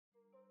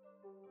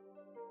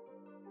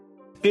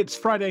It's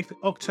Friday,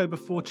 October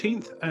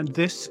 14th, and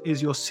this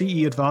is your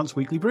CE Advance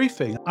Weekly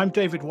Briefing. I'm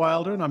David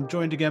Wilder, and I'm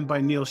joined again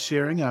by Neil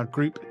Shearing, our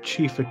Group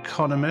Chief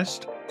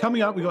Economist.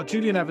 Coming up, we've got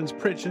Julian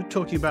Evans-Pritchard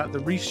talking about the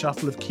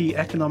reshuffle of key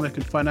economic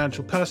and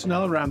financial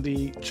personnel around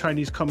the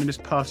Chinese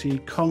Communist Party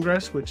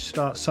Congress, which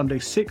starts Sunday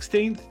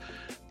 16th.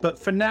 But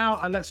for now,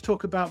 let's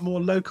talk about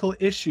more local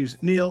issues.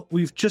 Neil,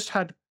 we've just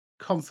had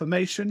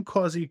confirmation.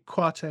 Kwasi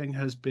Kwarteng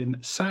has been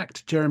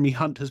sacked. Jeremy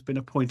Hunt has been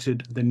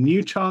appointed the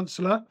new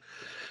Chancellor.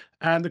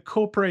 And the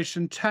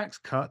corporation tax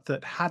cut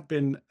that had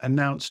been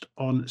announced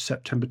on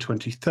September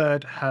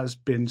 23rd has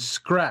been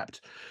scrapped.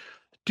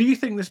 Do you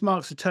think this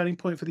marks a turning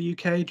point for the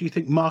UK? Do you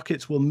think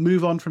markets will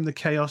move on from the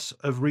chaos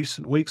of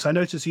recent weeks? I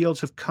notice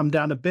yields have come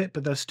down a bit,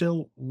 but they're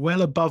still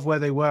well above where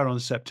they were on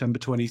September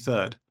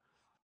 23rd.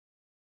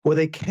 Well,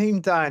 they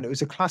came down. It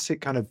was a classic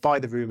kind of buy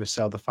the rumour,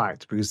 sell the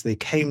fact, because they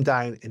came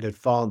down in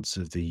advance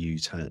of the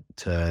U-turn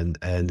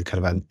and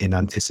kind of in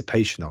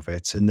anticipation of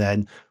it. And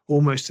then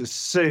almost as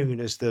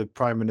soon as the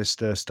Prime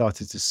Minister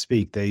started to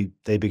speak, they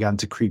began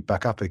to creep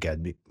back up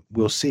again.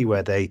 We'll see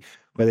where they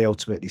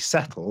ultimately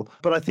settle.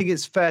 But I think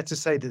it's fair to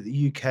say that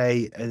the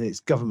UK and its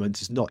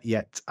government is not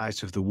yet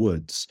out of the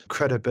woods.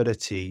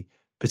 Credibility,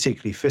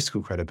 particularly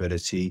fiscal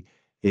credibility,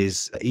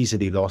 is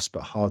easily lost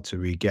but hard to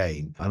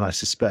regain. And I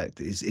suspect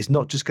it's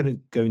not just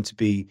going to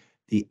be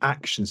the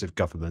actions of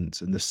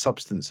government and the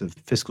substance of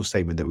the fiscal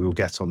statement that we will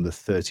get on the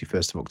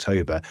 31st of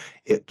October.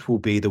 It will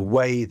be the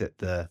way that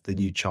the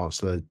new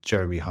Chancellor,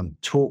 Jeremy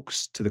Hunt,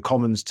 talks to the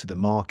Commons, to the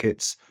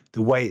markets,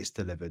 the way it's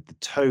delivered. The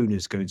tone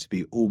is going to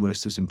be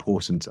almost as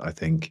important, I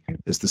think,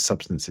 as the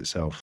substance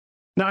itself.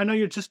 Now, I know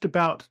you're just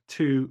about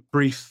to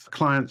brief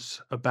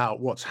clients about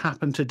what's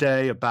happened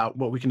today, about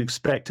what we can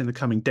expect in the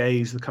coming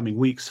days, the coming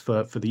weeks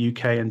for the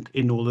UK and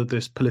in all of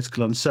this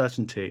political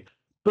uncertainty.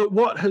 But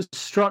what has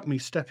struck me,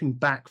 stepping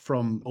back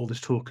from all this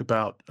talk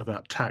about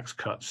tax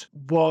cuts,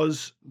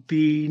 was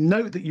the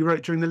note that you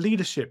wrote during the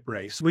leadership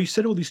race, where you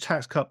said all these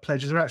tax cut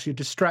pledges are actually a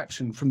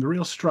distraction from the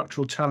real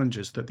structural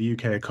challenges that the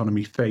UK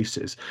economy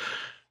faces.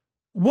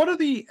 What are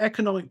the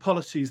economic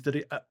policies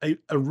that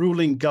a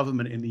ruling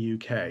government in the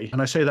UK,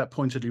 and I say that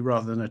pointedly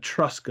rather than a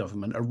trust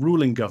government, a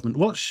ruling government,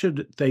 what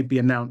should they be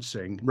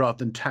announcing rather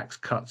than tax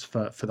cuts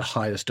for the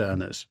highest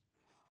earners?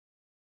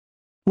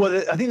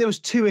 Well, I think there was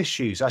two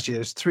issues. Actually,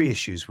 there's three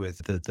issues with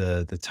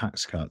the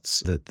tax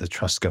cuts that the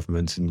Truss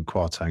government and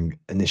Kwarteng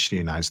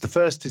initially announced. The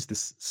first is the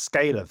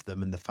scale of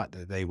them and the fact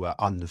that they were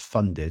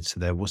unfunded, so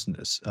there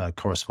wasn't a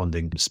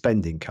corresponding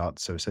spending cut.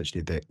 So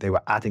essentially, they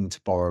were adding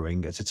to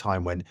borrowing at a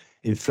time when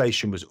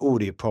inflation was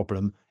already a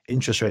problem,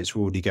 interest rates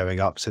were already going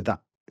up, so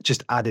that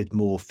just added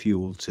more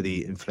fuel to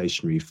the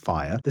inflationary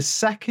fire. The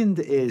second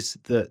is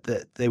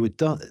that they were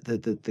done.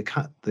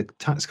 The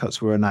tax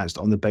cuts were announced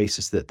on the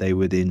basis that they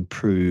would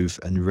improve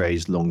and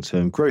raise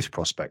long-term growth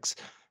prospects.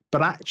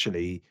 But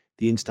actually,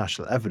 the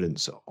international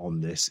evidence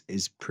on this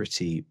is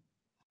pretty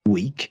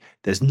weak.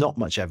 There's not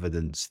much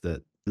evidence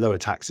that lower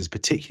taxes,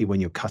 particularly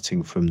when you're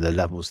cutting from the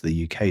levels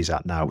the UK is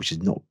at now, which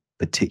is not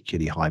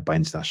particularly high by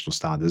international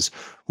standards,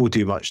 will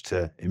do much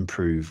to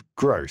improve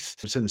growth.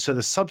 So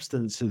the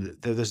substance,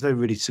 there's no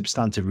really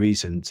substantive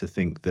reason to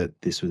think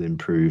that this would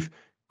improve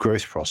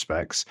growth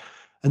prospects.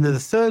 And then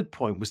the third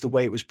point was the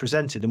way it was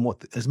presented, and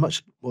what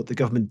the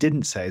government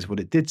didn't say is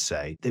what it did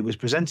say. It was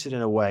presented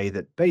in a way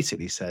that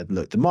basically said,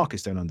 look, the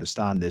markets don't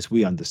understand this,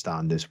 we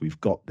understand this, we've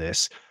got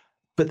this.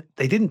 But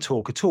they didn't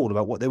talk at all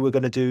about what they were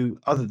going to do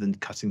other than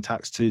cutting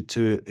tax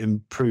to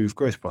improve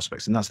growth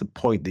prospects. And that's the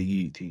point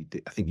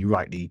that I think you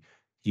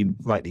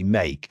rightly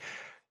make.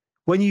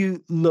 When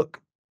you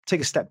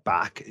take a step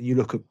back and you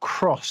look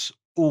across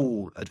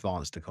all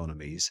advanced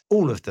economies,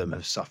 all of them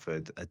have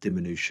suffered a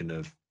diminution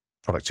of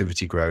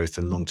productivity growth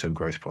and long-term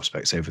growth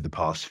prospects over the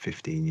past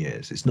 15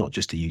 years. It's not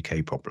just a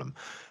UK problem.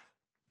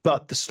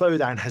 But the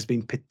slowdown has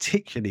been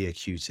particularly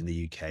acute in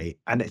the UK,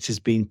 and it has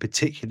been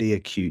particularly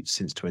acute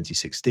since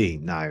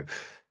 2016. Now,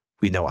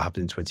 we know what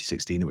happened in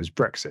 2016. It was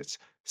Brexit.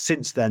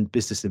 Since then,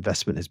 business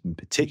investment has been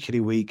particularly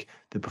weak.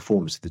 The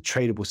performance of the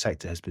tradable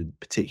sector has been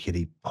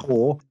particularly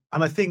poor.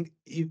 And I think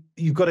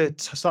you've got to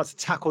start to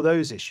tackle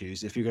those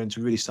issues if you're going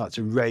to really start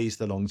to raise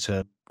the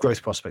long-term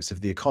growth prospects of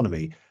the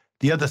economy.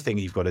 The other thing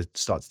you've got to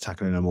start to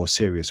tackle in a more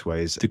serious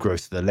way is the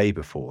growth of the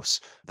labour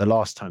force. The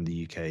last time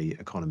the UK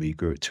economy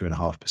grew at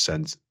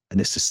 2.5% in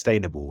a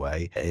sustainable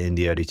way in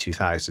the early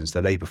 2000s,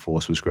 the labour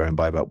force was growing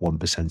by about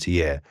 1% a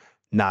year.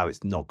 Now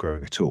it's not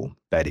growing at all,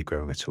 barely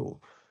growing at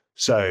all.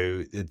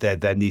 So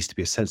there needs to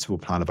be a sensible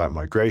plan about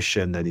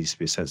migration. There needs to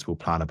be a sensible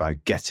plan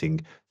about getting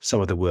some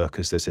of the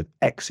workers that have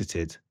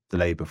exited the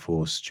labour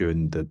force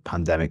during the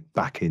pandemic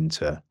back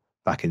into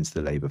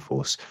the labour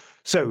force.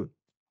 So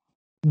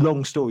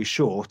long story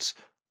short,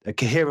 a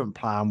coherent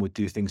plan would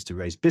do things to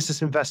raise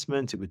business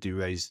investment. It would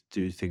do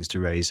things to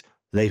raise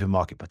labour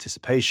market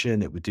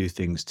participation. It would do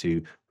things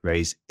to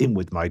raise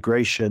inward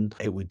migration.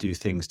 It would do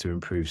things to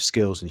improve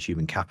skills and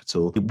human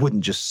capital. It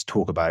wouldn't just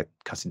talk about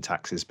cutting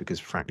taxes because,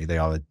 frankly, they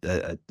are,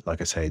 like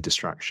I say, a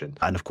distraction.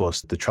 And of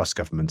course, the Truss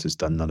government has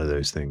done none of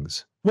those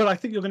things. Well, I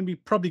think you're going to be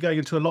probably going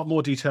into a lot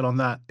more detail on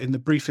that in the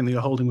briefing that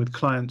you're holding with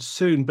clients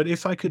soon. But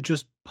if I could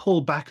just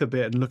pull back a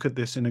bit and look at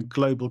this in a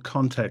global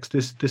context,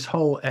 this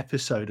whole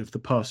episode of the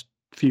past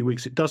few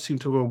weeks, it does seem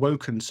to have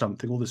awoken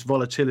something, all this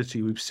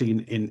volatility we've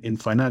seen in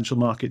financial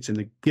markets, in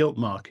the gilt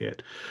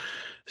market,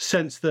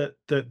 sense that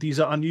these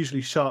are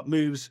unusually sharp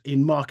moves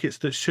in markets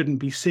that shouldn't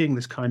be seeing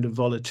this kind of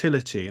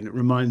volatility. And it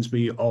reminds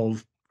me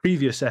of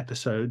previous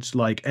episodes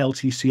like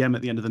LTCM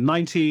at the end of the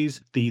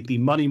 90s, the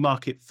money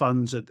market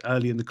funds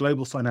early in the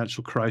global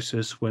financial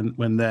crisis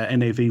when their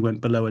NAV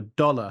went below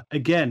 $1.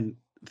 Again,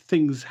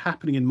 things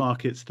happening in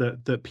markets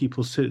that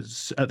people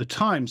at the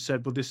time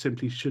said, well, this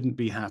simply shouldn't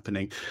be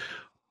happening.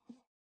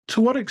 To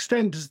what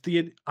extent does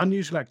the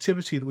unusual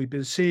activity that we've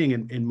been seeing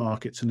in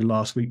markets in the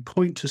last week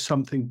point to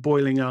something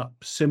boiling up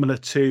similar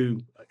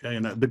to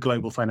the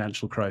global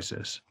financial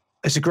crisis?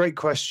 It's a great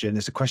question.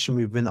 It's a question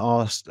we've been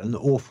asked an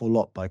awful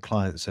lot by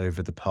clients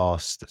over the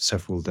past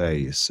several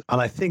days.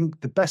 And I think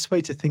the best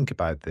way to think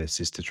about this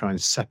is to try and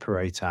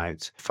separate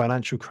out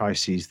financial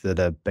crises that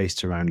are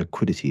based around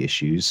liquidity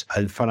issues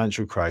and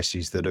financial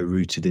crises that are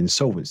rooted in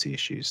solvency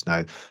issues.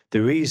 Now,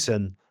 the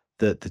reason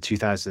that the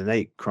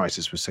 2008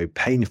 crisis was so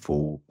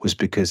painful was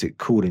because it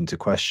called into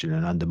question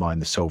and undermined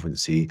the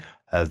solvency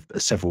of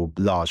several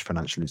large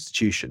financial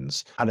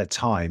institutions at a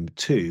time,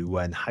 too,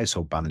 when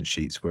household balance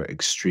sheets were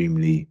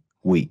extremely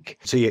weak.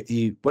 So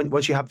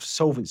once you have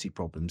solvency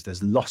problems,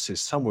 there's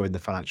losses somewhere in the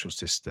financial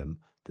system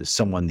that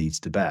someone needs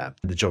to bear.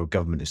 The job of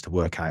government is to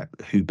work out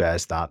who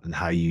bears that and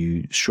how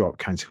you shore up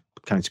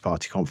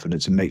counterparty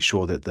confidence and make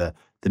sure that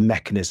the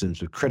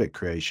mechanisms of credit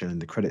creation and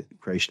the credit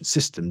creation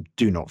system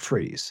do not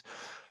freeze.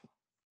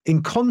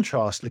 In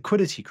contrast,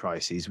 liquidity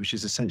crises, which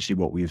is essentially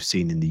what we've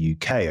seen in the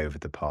UK over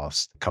the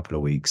past couple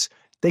of weeks,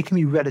 they can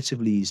be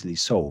relatively easily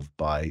solved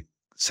by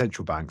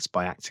central banks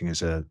by acting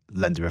as a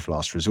lender of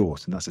last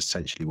resort. And that's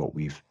essentially what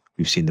we've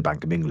seen the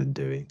Bank of England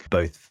doing,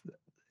 both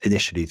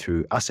initially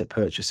through asset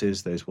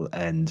purchases. Those will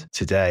end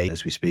today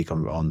as we speak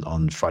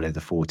on Friday the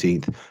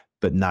 14th.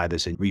 But now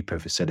there's a repo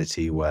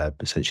facility where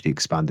essentially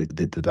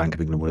the Bank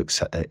of England will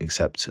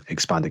accept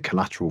expanded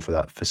collateral for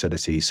that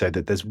facility, so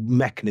that there's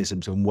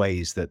mechanisms and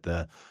ways that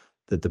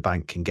the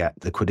bank can get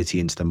liquidity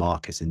into the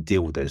markets and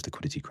deal with those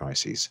liquidity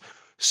crises.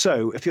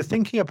 So if you're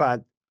thinking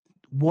about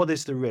what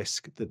is the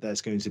risk that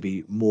there's going to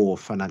be more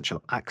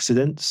financial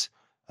accidents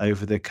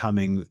over the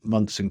coming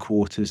months and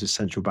quarters as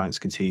central banks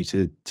continue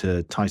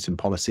to tighten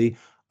policy,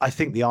 I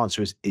think the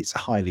answer is it's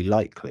highly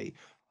likely.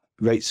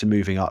 Rates are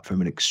moving up from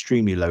an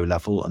extremely low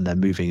level, and they're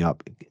moving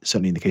up,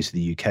 certainly in the case of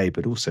the UK,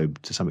 but also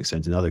to some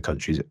extent in other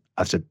countries,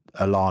 at an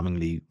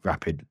alarmingly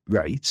rapid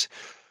rate.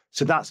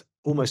 So that's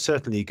almost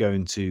certainly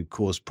going to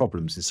cause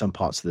problems in some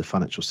parts of the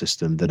financial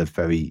system that are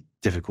very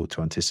difficult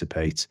to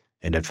anticipate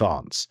in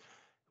advance.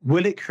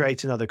 Will it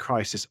create another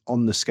crisis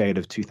on the scale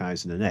of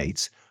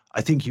 2008?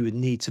 I think you would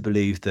need to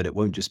believe that it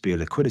won't just be a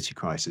liquidity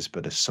crisis,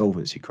 but a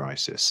solvency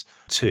crisis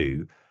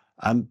too.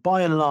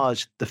 By and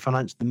large,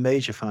 the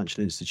major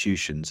financial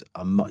institutions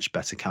are much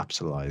better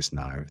capitalized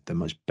now. They're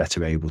much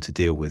better able to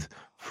deal with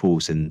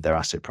falls in their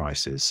asset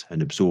prices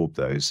and absorb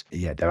those,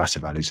 their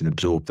asset values and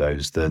absorb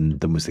those than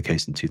was the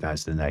case in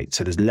 2008.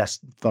 So there's less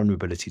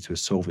vulnerability to a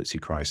solvency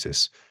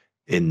crisis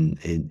in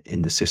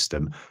the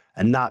system.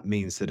 And that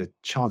means that the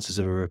chances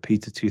of a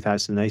repeat of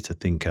 2008, I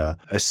think, are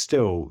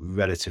still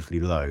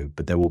relatively low,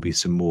 but there will be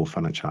some more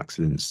financial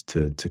accidents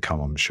to come,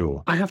 I'm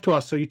sure. I have to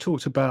ask, so you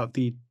talked about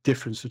the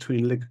difference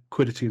between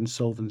liquidity and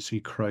solvency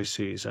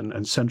crises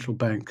and central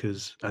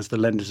bankers as the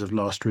lenders of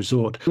last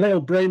resort. Leo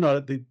Brainard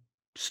at the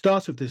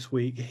start of this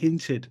week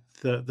hinted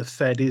that the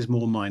Fed is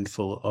more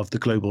mindful of the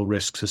global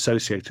risks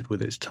associated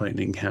with its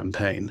tightening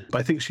campaign.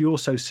 But I think she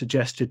also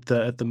suggested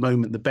that at the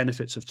moment, the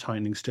benefits of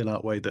tightening still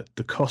outweigh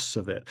the costs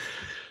of it.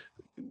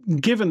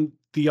 Given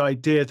the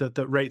idea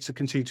that rates are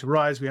continuing to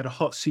rise, we had a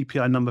hot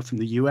CPI number from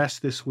the US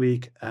this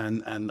week,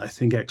 and I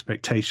think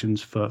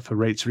expectations for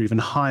rates are even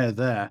higher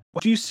there.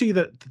 Do you see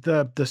that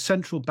the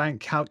central bank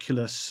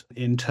calculus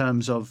in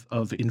terms of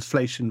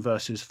inflation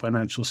versus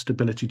financial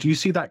stability, do you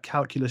see that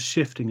calculus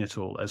shifting at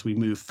all as we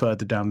move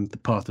further down the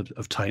path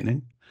of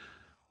tightening?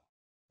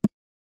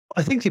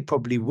 I think it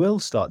probably will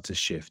start to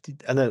shift,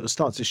 and it will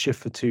start to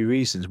shift for two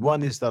reasons.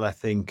 One is that I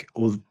think,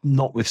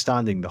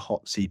 notwithstanding the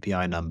hot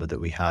CPI number that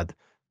we had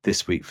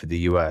this week for the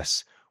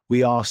US,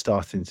 we are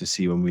starting to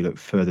see, when we look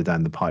further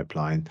down the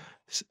pipeline,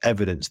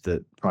 evidence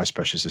that price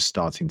pressures are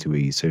starting to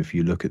ease. So if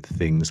you look at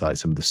things like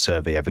some of the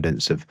survey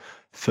evidence of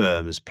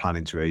firms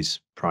planning to raise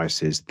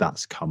prices,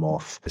 that's come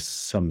off. There's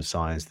some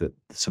signs that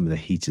some of the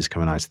heat is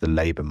coming out of the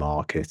labour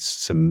markets,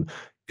 some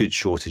good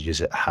shortages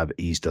that have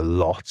eased a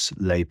lot.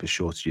 Labour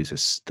shortages are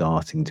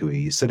starting to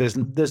ease. So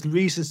there's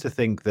reasons to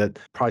think that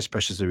price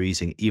pressures are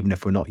easing, even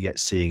if we're not yet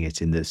seeing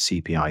it in the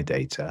CPI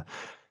data.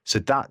 So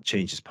that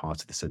changes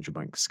part of the central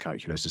bank's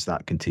calculus as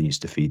that continues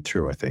to feed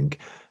through, I think.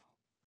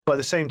 By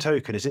the same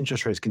token, as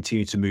interest rates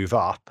continue to move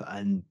up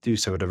and do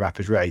so at a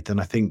rapid rate, then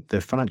I think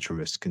the financial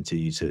risks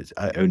continue to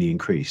only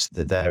increase,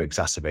 that they're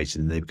exacerbated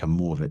and they become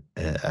more of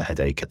a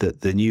headache.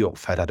 The New York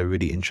Fed had a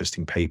really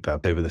interesting paper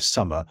over the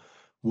summer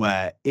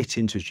where it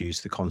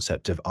introduced the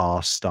concept of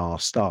R star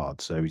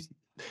starred. So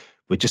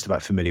we're just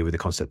about familiar with the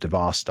concept of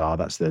R star.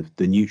 That's the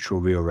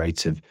neutral real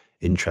rate of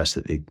interest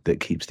that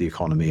keeps the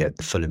economy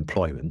at full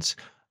employment.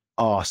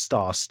 R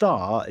star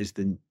star is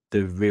the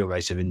real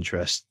rate of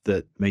interest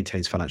that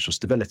maintains financial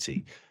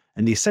stability.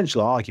 And the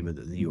essential argument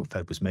that the New York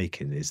Fed was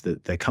making is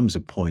that there comes a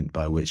point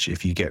by which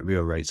if you get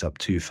real rates up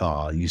too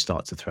far, you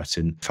start to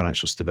threaten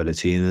financial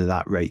stability, and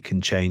that rate can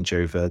change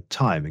over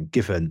time. And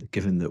given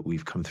that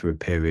we've come through a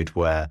period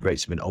where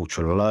rates have been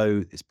ultra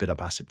low, it's bid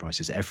up asset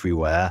prices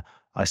everywhere,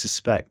 I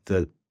suspect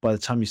that by the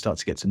time you start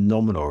to get to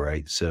nominal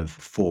rates of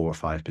 4 or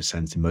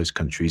 5% in most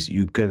countries,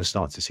 you're going to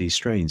start to see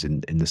strains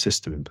in the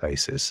system in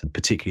places,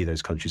 particularly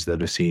those countries that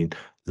have seen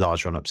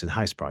large run-ups in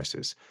house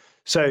prices.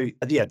 So,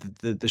 yeah,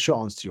 the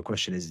short answer to your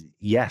question is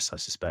yes, I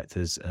suspect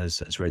as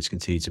rates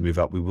continue to move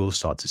up, we will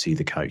start to see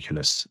the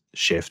calculus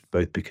shift,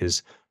 both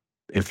because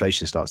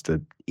inflation starts to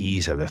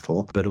ease a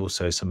little, but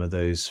also some of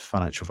those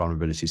financial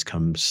vulnerabilities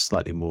come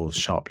slightly more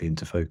sharply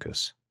into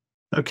focus.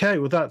 Okay,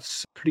 well,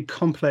 that's pretty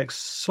complex,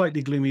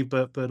 slightly gloomy,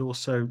 but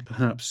also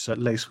perhaps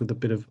laced with a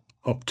bit of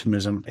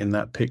optimism in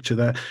that picture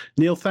there.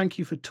 Neil, thank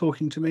you for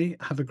talking to me.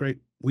 Have a great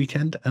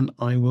weekend, and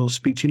I will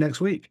speak to you next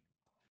week.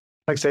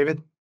 Thanks,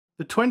 David.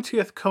 The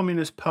 20th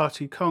Communist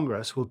Party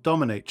Congress will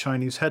dominate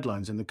Chinese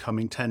headlines in the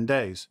coming 10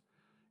 days.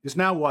 It's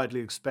now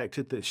widely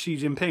expected that Xi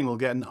Jinping will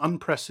get an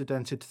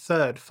unprecedented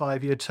third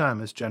 5-year term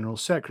as General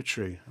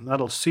Secretary, and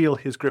that'll seal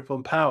his grip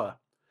on power.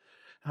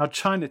 Our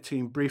China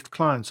team briefed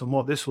clients on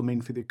what this will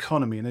mean for the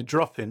economy in a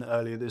drop-in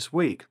earlier this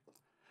week.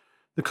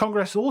 The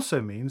Congress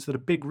also means that a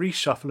big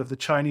reshuffle of the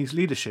Chinese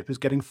leadership is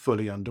getting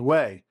fully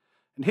underway.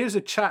 And here's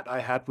a chat I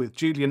had with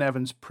Julian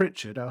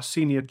Evans-Pritchard, our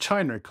senior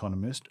China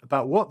economist,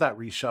 about what that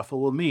reshuffle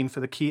will mean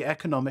for the key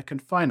economic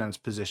and finance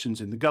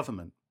positions in the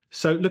government.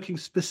 So looking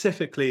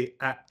specifically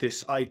at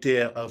this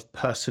idea of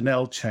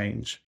personnel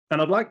change, and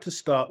I'd like to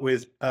start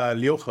with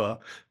Liu He,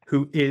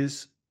 who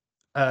is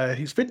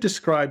he's been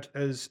described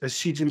as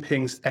Xi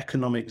Jinping's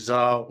economic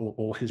czar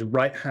or his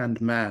right-hand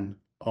man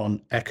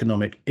on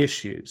economic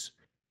issues.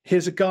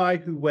 Here's a guy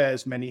who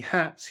wears many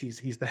hats.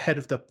 He's the head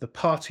of the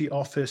party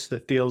office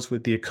that deals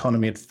with the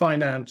economy and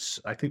finance.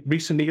 I think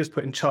recently he was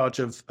put in charge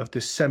of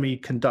this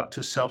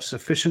semiconductor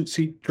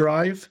self-sufficiency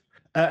drive.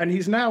 And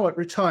he's now at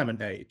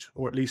retirement age,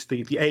 or at least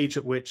the age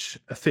at which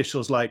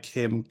officials like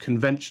him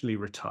conventionally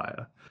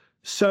retire.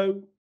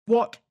 So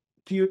what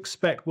do you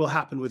expect will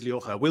happen with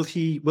Liu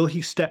He? Will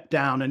he step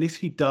down? And if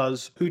he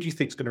does, who do you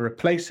think is going to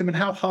replace him? And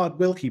how hard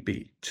will he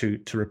be to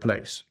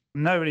replace?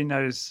 Nobody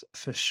knows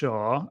for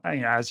sure.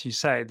 As you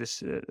say,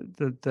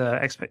 the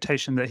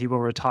expectation that he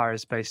will retire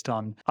is based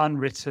on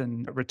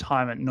unwritten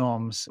retirement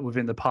norms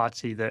within the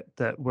party that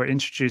were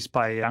introduced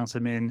by Jiang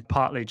Zemin,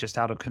 partly just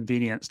out of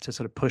convenience to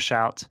sort of push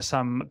out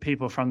some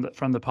people from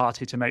the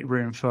party to make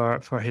room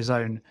for his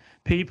own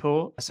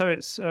people. So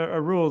it's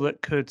a rule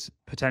that could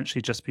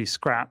potentially just be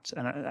scrapped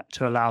and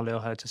to allow Liu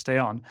He to stay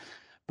on.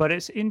 But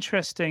it's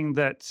interesting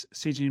that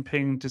Xi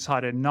Jinping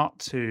decided not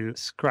to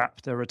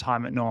scrap the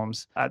retirement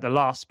norms at the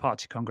last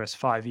party congress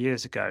 5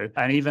 years ago.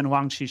 And even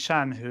Wang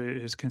Qishan,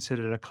 who is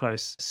considered a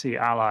close Xi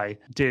ally,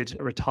 did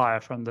retire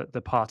from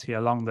the party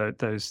along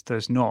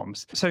those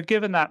norms. So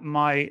given that,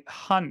 my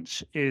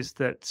hunch is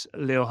that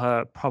Liu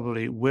He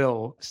probably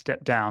will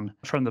step down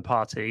from the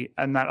party.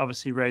 And that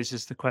obviously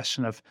raises the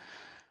question of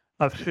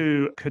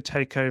who could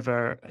take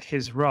over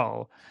his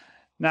role.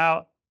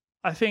 Now,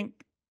 I think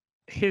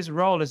his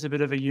role is a bit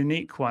of a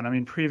unique one. I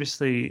mean,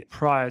 previously,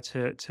 prior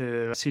to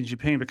Xi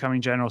Jinping becoming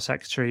General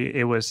Secretary,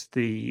 it was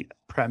the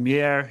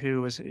Premier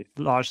who was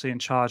largely in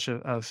charge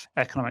of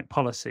economic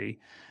policy.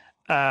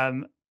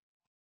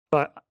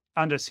 But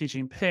under Xi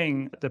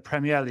Jinping, the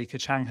Premier Li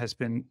Keqiang has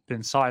been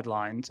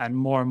sidelined, and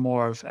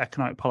more of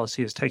economic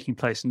policy is taking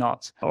place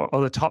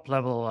or the top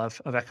level of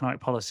economic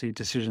policy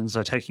decisions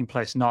are taking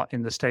place not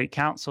in the State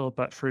Council,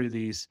 but through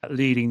these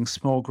leading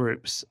small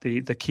groups,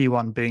 the key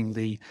one being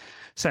the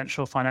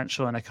Central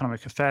Financial and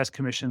Economic Affairs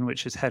Commission,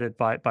 which is headed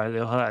by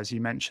Liu He, as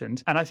you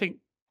mentioned. And I think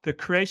the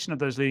creation of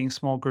those leading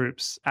small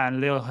groups and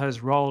Liu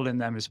He's role in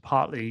them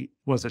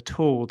was a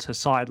tool to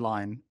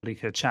sideline Li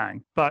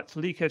Keqiang. But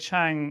Li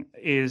Keqiang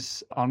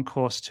is on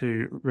course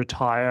to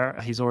retire.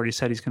 He's already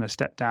said he's going to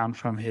step down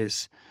from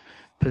his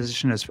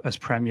position as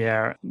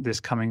premier this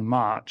coming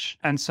March.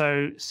 And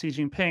so Xi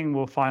Jinping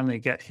will finally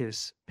get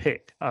his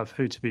pick of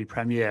who to be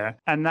premier.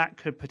 And that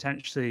could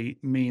potentially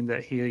mean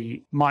that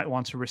he might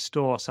want to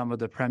restore some of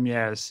the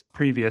premier's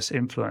previous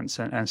influence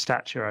and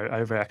stature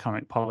over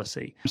economic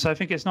policy. So I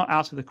think it's not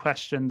out of the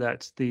question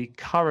that the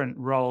current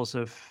roles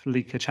of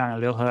Li Keqiang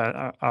and Liu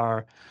He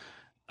are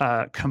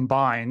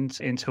combined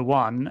into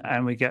one,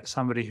 and we get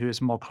somebody who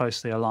is more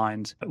closely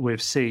aligned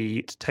with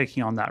Xi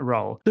taking on that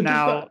role.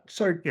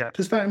 So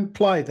does that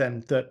imply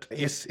then that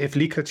if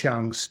Li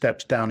Keqiang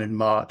steps down in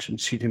March and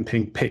Xi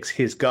Jinping picks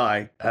his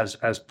guy as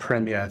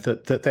premier,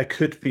 that there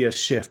could be a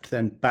shift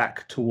then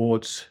back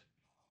towards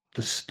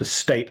the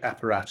state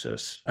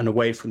apparatus and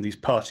away from these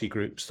party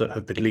groups that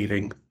have been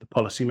leading the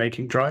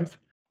policy-making drive?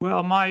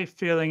 Well, my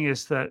feeling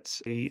is that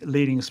the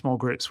leading small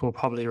groups will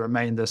probably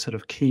remain the sort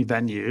of key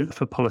venue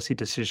for policy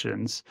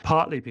decisions,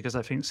 partly because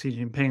I think Xi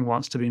Jinping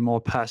wants to be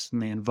more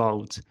personally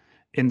involved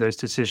in those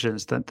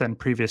decisions than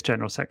previous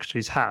general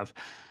secretaries have.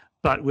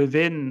 But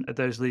within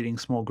those leading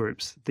small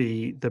groups,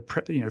 the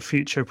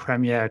future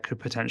premier could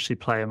potentially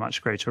play a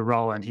much greater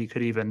role, and he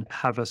could even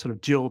have a sort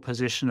of dual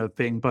position of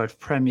being both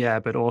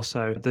premier but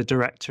also the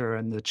director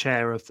and the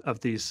chair of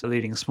these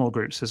leading small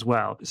groups as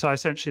well. So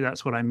essentially,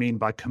 that's what I mean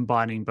by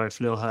combining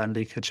both Liu He and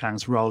Li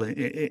Keqiang's role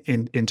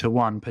into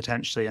one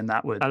potentially, and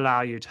that would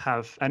allow you to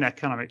have an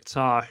economic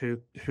czar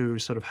who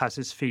sort of has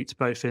his feet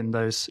both in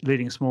those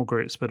leading small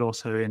groups but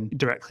also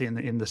directly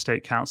in the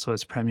state council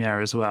as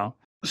premier as well.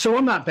 So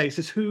on that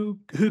basis, who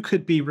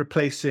could be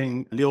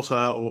replacing Liu He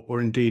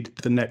or indeed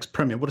the next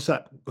premier? What is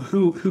that?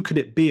 Who could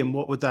it be, and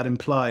what would that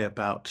imply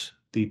about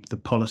the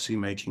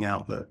policy-making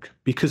outlook?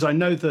 Because I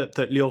know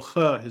that Liu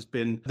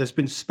He there's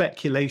been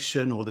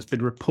speculation, or there's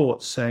been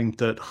reports saying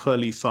that He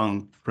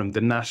Lifeng from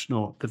the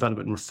National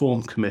Development and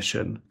Reform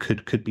Commission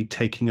could be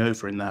taking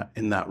over in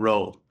that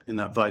role, in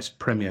that vice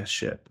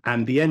premiership.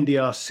 And the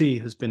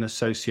NDRC has been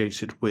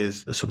associated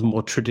with a sort of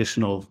more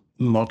traditional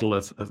model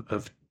of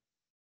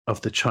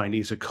the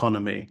Chinese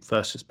economy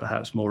versus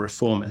perhaps more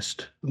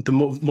reformist, the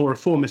more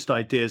reformist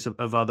ideas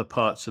of other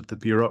parts of the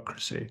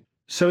bureaucracy.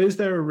 So is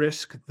there a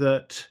risk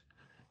that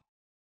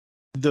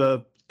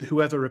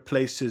whoever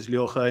replaces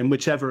Liu He in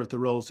whichever of the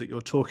roles that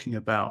you're talking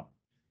about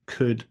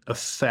could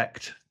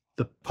affect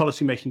the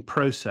policymaking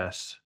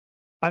process?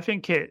 I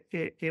think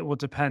it will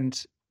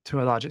depend to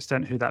a large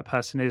extent who that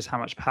person is, how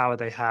much power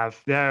they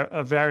have. There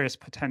are various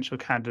potential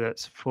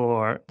candidates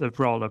for the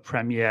role of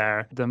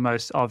premier, the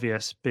most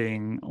obvious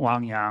being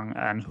Wang Yang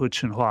and Hu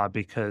Chunhua,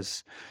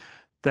 because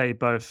they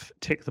both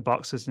tick the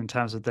boxes in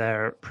terms of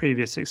their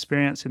previous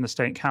experience in the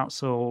state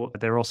council.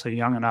 They're also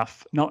young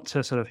enough not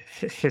to sort of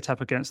hit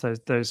up against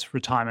those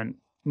retirement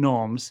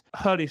norms.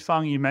 He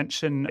Lifeng, you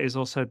mentioned, is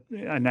also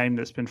a name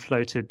that's been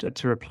floated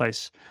to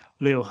replace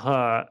Liu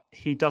He.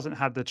 He doesn't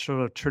have the sort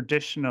of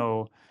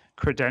traditional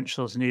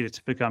credentials needed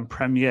to become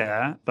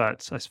premier,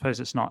 but I suppose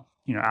it's not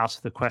out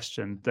of the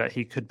question that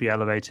he could be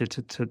elevated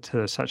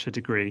to such a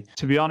degree.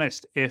 To be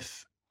honest,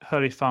 if He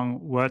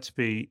Lifeng were to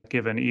be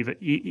given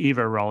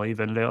either role,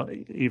 either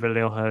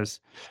Liu He's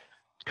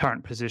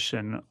current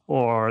position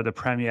or the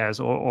premier's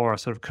or a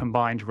sort of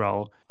combined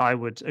role, I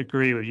would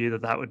agree with you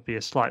that would be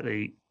a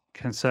slightly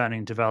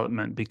concerning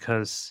development,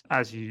 because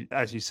as you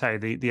say,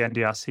 the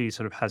NDRC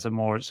sort of has a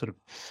more sort of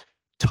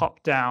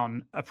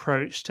top-down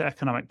approach to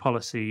economic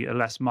policy, a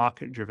less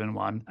market-driven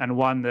one, and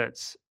one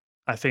that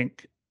I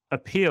think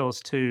appeals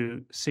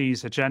to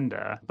Xi's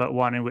agenda, but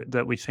one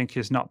that we think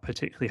is not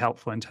particularly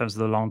helpful in terms of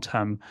the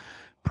long-term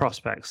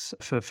prospects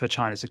for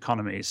China's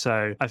economy.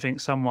 So I think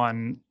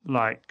someone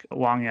like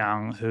Wang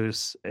Yang,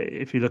 who's,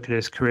 if you look at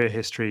his career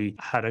history,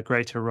 had a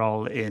greater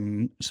role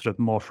in sort of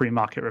more free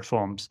market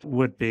reforms,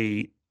 would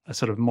be a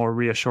sort of more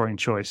reassuring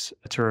choice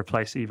to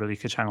replace either Li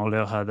Keqiang or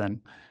Liu He then.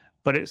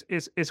 But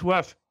it's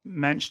worth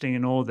mentioning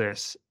in all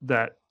this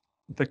that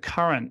the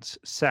current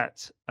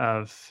set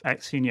of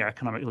ex-senior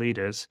economic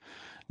leaders,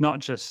 not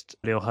just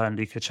Liu He and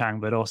Li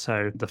Keqiang, but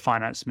also the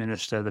finance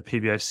minister, the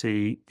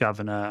PBOC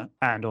governor,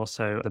 and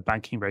also the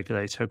banking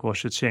regulator, Guo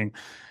Shuqing,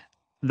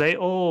 they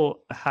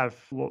all have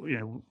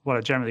what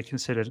are generally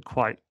considered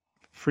quite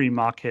free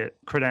market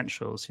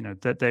credentials,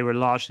 that they were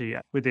largely,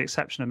 with the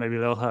exception of maybe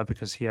Liu He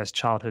because he has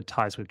childhood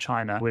ties with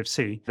China, with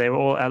Xi, they were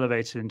all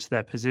elevated into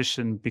their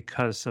position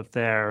because of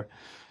their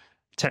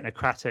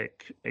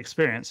technocratic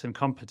experience and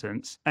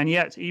competence. And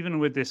yet, even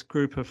with this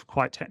group of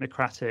quite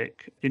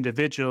technocratic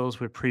individuals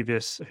who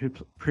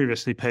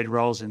previously played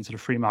roles in sort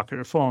of free market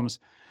reforms,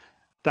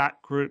 that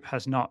group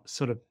has not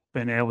sort of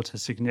been able to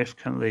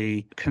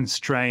significantly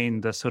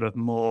constrain the sort of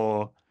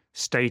more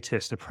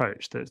statist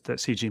approach that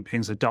Xi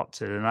Jinping's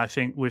adopted. And I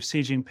think with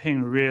Xi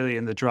Jinping really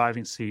in the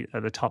driving seat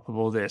at the top of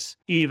all this,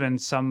 even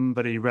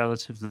somebody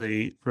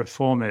relatively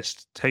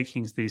reformist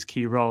taking these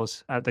key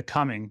roles for the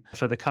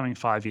coming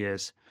 5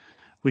 years,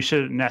 we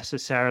shouldn't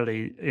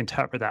necessarily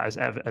interpret that as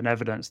an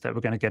evidence that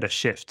we're going to get a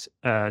shift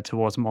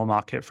towards more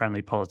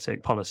market-friendly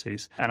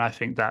policies. And I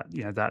think that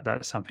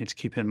that's something to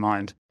keep in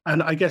mind.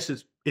 And I guess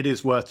it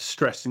is worth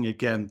stressing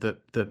again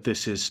that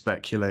this is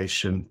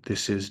speculation.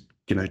 This is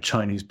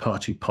Chinese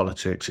party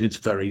politics. It's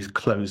very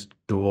closed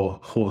door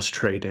horse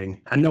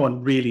trading, and no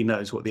one really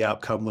knows what the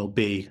outcome will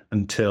be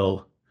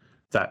until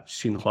that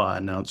Xinhua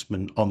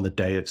announcement on the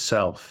day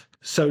itself.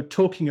 So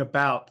talking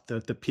about the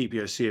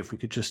PBOC, if we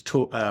could just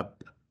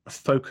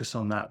focus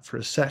on that for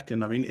a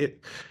second. I mean,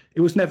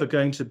 it was never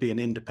going to be an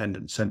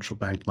independent central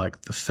bank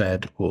like the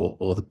Fed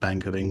or the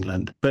Bank of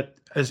England. But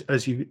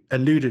as you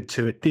alluded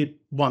to, it did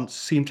once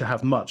seem to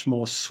have much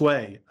more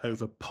sway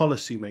over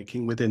policy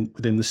making within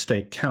the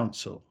State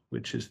Council,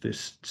 which is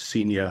this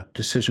senior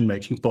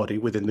decision-making body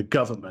within the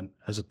government,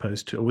 as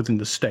opposed to, or within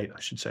the state,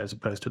 I should say, as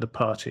opposed to the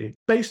party.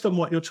 Based on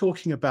what you're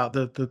talking about,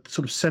 the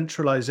sort of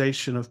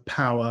centralization of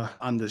power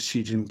under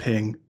Xi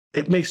Jinping,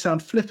 it may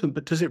sound flippant,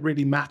 but does it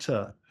really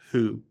matter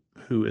who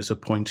is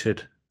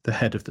appointed the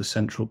head of the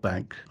central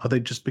bank? Are they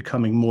just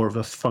becoming more of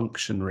a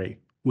functionary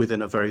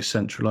within a very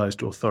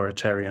centralized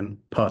authoritarian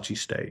party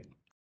state?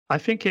 I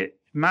think it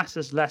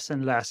matters less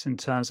and less in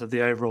terms of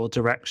the overall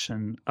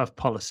direction of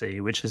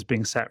policy, which is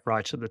being set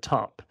right at the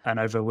top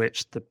and over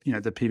which the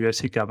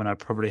PBOC governor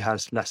probably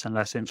has less and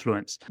less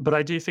influence. But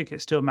I do think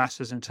it still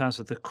matters in terms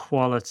of the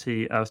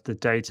quality of the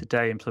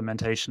day-to-day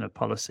implementation of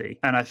policy.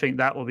 And I think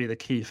that will be the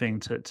key thing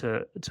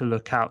to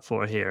look out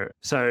for here.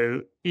 So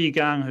Yi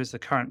Gang, who's the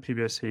current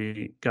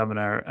PBOC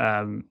governor,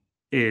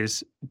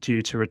 is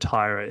due to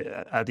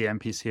retire at the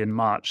MPC in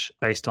March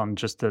based on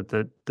just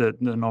the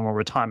normal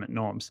retirement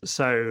norms.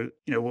 So,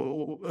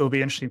 it'll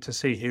be interesting to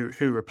see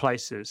who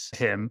replaces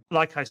him.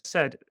 Like I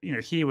said,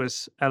 he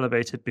was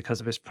elevated because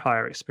of his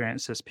prior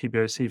experience as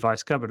PBOC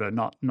vice governor,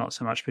 not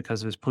so much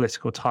because of his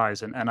political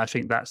ties. And I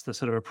think that's the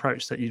sort of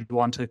approach that you'd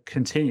want to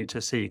continue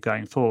to see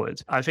going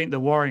forward. I think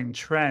the worrying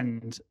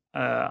trend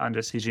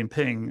under Xi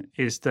Jinping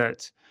is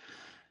that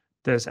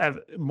there's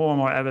more and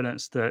more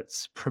evidence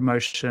that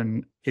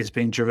promotion is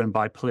being driven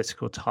by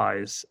political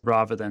ties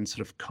rather than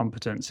sort of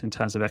competence in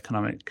terms of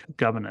economic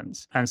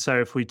governance. And so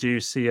if we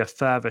do see a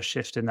further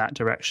shift in that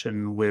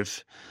direction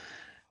with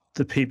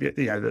the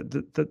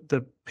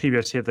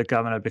PBOC of the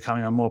governor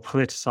becoming a more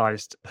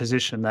politicized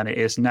position than it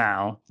is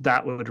now,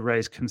 that would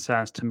raise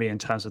concerns to me in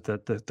terms of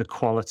the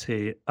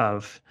quality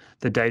of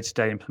the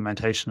day-to-day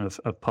implementation of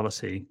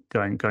policy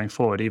going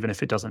forward, even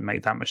if it doesn't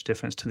make that much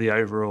difference to the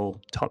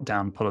overall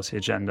top-down policy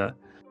agenda.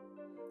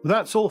 Well,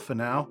 that's all for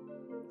now.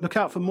 Look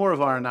out for more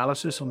of our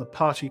analysis on the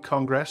Party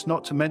Congress,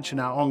 not to mention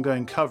our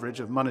ongoing coverage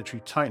of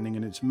monetary tightening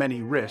and its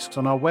many risks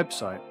on our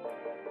website.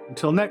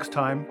 Until next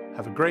time,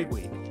 have a great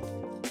week.